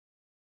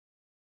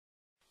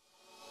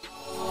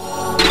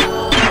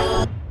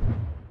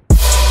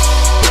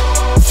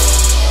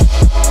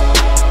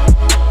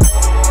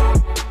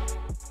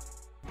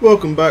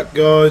Welcome back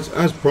guys,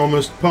 as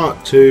promised,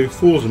 part 2,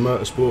 Forza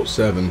Motorsport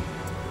 7.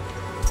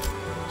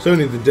 It's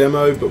only the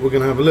demo, but we're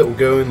going to have a little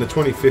go in the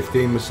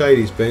 2015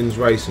 Mercedes-Benz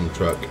racing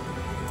truck.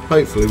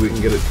 Hopefully we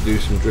can get it to do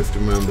some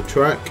drifting around the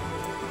track.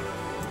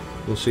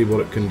 We'll see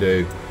what it can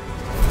do.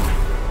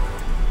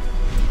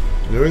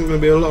 There ain't going to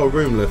be a lot of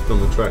room left on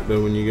the track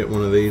though when you get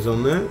one of these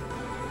on there.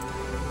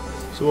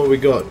 So what we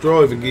got?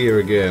 Driver gear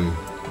again.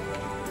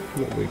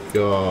 What we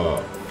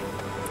got?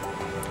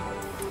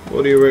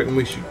 What do you reckon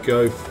we should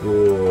go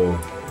for?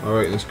 I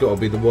reckon it's got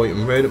to be the white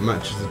and red. It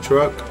matches the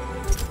truck.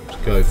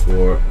 Let's go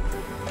for it.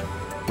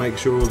 Make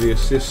sure all the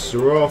assists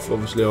are off.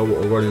 Obviously I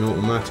want to run in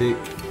automatic.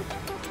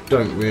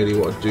 Don't really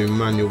want to do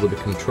manual with the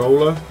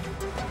controller.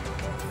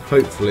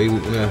 Hopefully we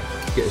can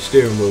get a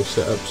steering wheel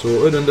set up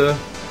sorted and we'll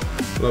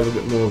have a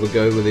bit more of a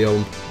go with the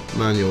old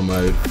manual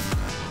mode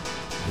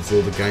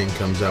before the game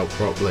comes out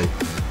properly.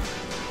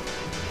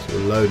 So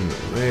we're loading it.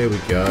 There we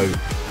go.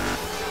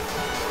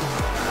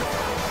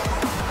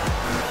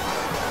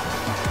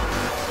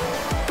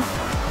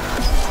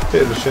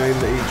 Bit of a shame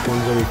that each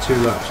one's only 2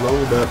 laps long,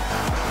 but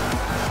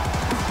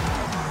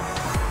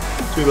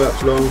 2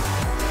 laps long.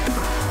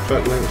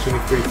 Track length's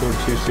only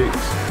 3.26.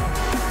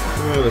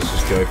 Well, let's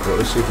just go for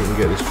it. Let's see if we can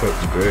get this truck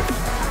to drift.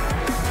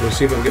 We'll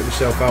see if I can get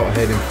myself out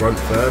ahead in front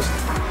first.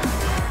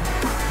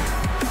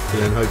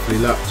 And then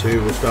hopefully lap 2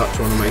 we'll start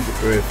trying to make it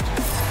drift.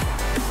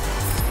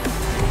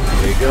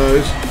 There he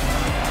goes.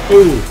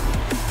 Ooh!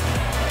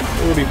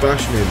 Already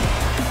bashing him.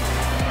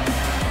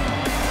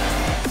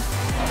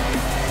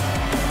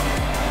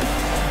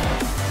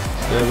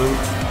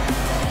 7th,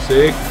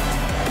 6th.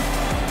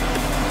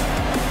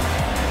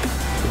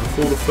 So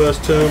before the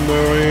first turn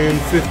we're in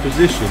 5th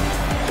position. I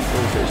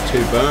don't think it's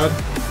too bad.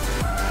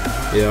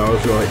 Yeah, I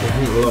was right, there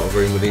isn't a lot of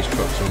room with these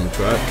trucks on the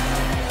track.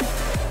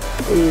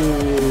 Ooh,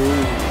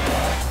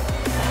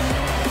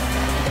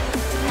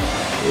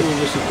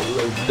 this is a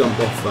little dump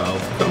off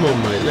valve. Come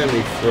on mate, let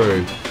me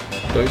through.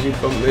 Don't you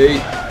bump me.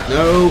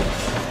 No!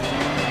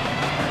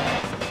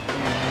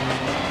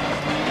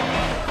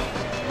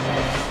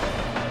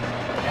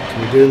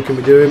 Can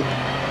we do him?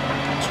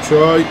 Let's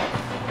try.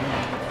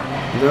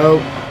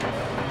 No.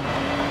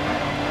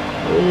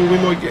 Oh, we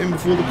might get him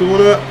before the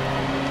corner.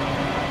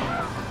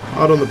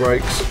 Hard on the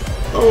brakes.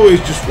 Oh, he's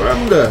just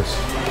rammed us.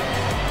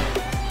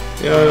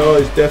 Yeah, our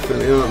eyes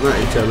definitely aren't that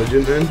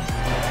intelligent then.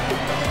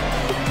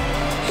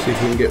 See if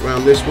we can get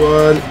round this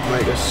one.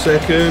 Make a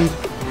second.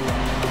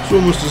 It's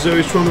almost as though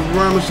he's trying to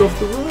ram us off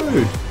the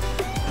road.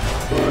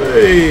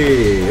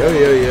 Hey, oh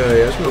yeah,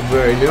 that's not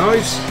very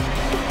nice.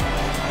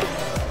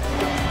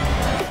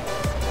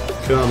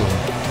 Come on.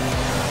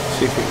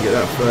 See if we can get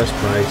that first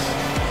place.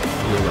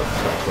 And then we'll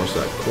cut across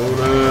that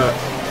corner.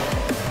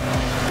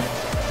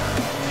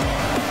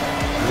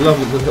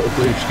 Loving the little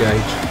boost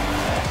gauge.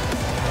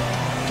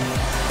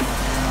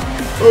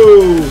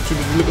 Oh, should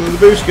be looking at the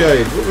boost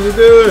gauge. What was it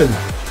doing?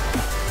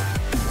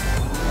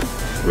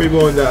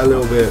 Rewind that a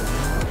little bit.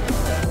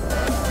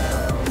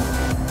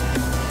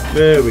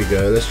 There we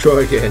go. Let's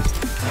try again.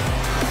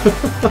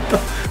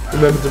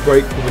 Remember to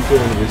brake for the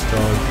corner this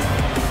time.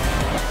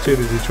 Too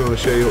busy trying to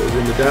show you what was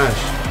in the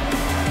dash.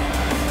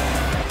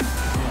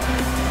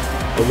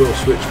 I will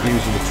switch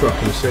views of the truck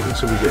in a second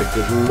so we get a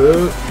good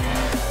look.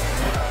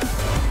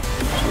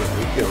 So let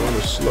me get on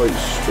a slight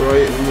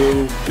straight and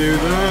we'll do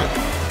that.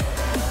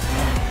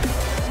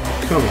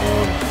 Come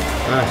on,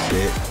 that's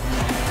it.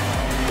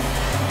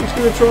 He's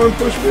going to try and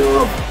push me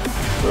off.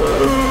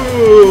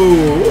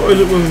 Oh, why is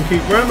it women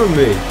keep ramming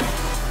me?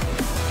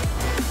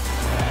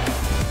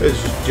 They're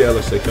just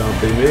jealous they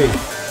can't be me.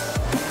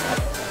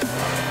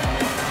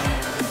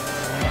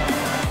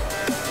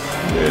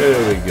 There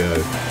we go.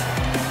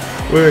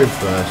 We're in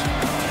first.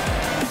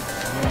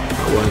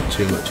 That wasn't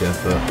too much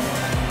effort.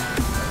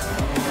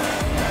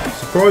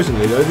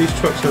 Surprisingly though, these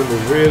trucks handle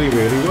really,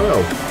 really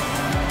well.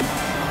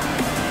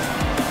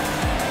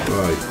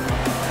 Right.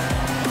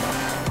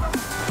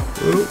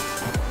 Oh.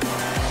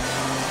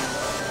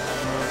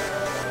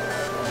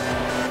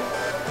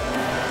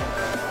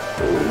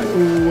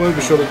 Oh,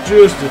 overshot it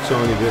just a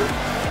tiny bit.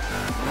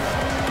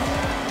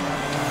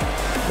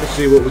 Let's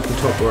see what we can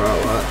top her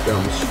out like that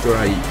down the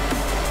straight.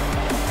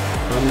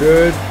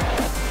 100,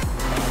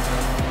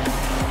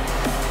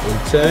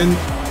 110,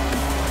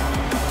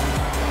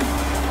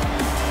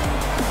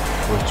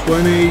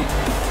 120,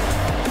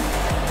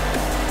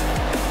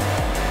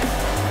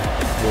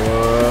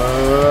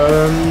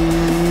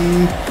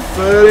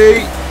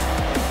 130,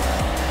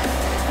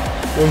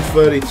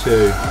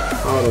 132.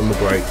 Hard on the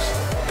brakes.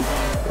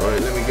 Right,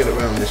 let me get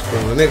around this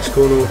corner. The next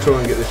corner we'll try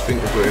and get this thing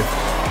to drift.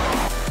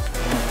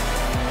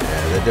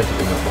 Yeah, they're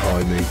definitely not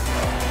behind me.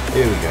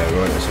 Here we go,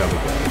 right, let's have a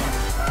go.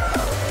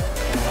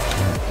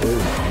 Oh,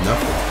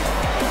 nothing.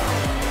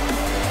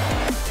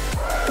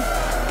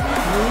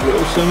 A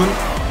little something.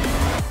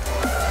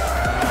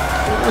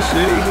 Well, that's it,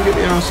 you can get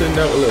the arse end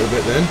out a little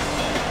bit then.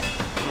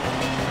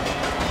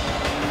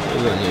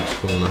 There's that next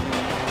corner.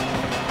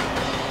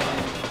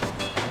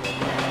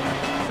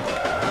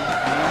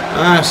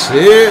 That's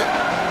it.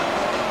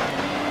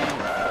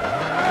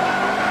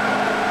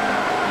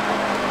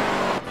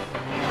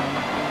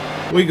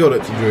 We got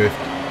it to drift.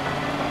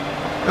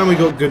 And we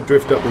got good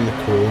drift up in the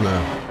corner.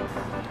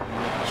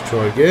 Let's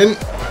try again.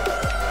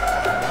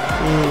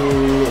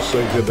 Not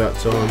so good that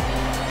time.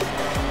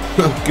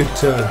 Good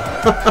turn.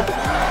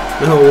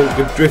 Now I want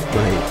good drift,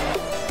 mate.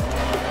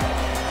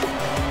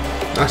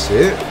 That's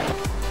it.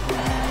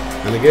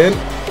 And again.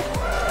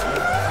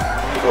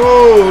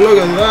 Oh, look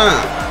at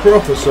that.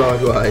 Proper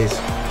sideways.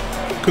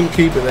 Couldn't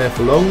keep it there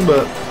for long,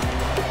 but...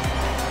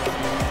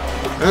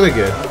 And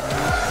again.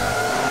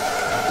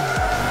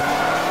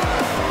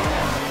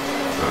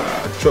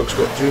 The truck's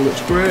got too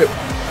much grip.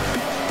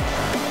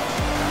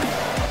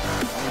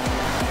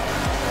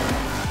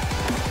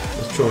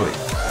 Let's try it.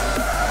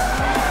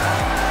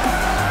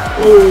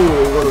 Oh,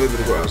 run over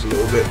the grass a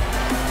little bit.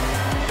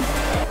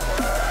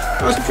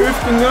 That's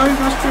drifting though,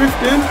 that's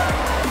drifting.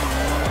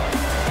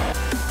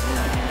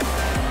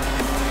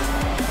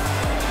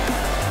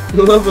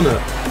 Loving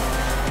it.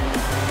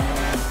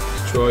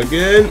 Let's try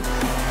again.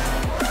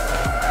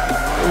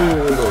 Oh,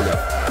 not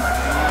enough.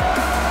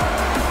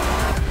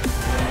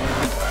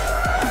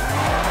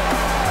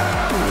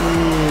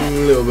 A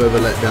little bit of a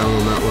letdown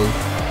on that one.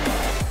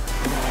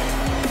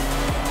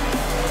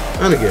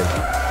 And again.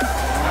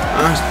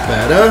 That's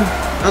better.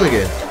 And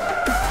again.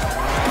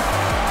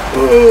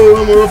 Oh,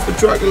 and we're off the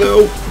track a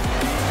little.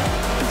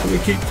 Can we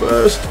keep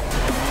first?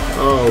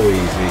 Oh,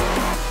 easy.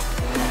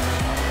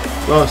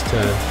 Last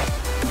turn.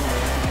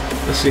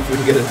 Let's see if we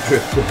can get a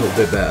drift a little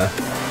bit better.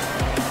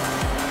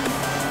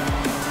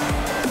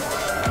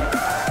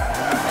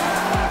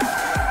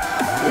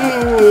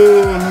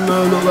 Oh, no,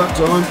 not that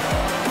time.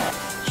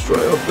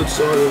 Straight off the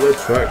side of the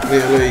track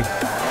nearly.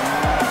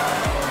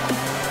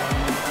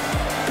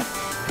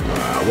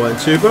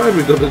 Wasn't too bad,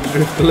 we got to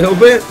drift a little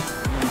bit.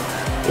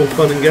 All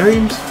fun and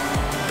games.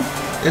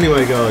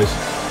 Anyway guys,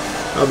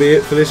 that'll be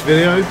it for this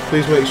video.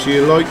 Please make sure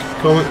you like,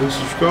 comment and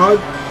subscribe.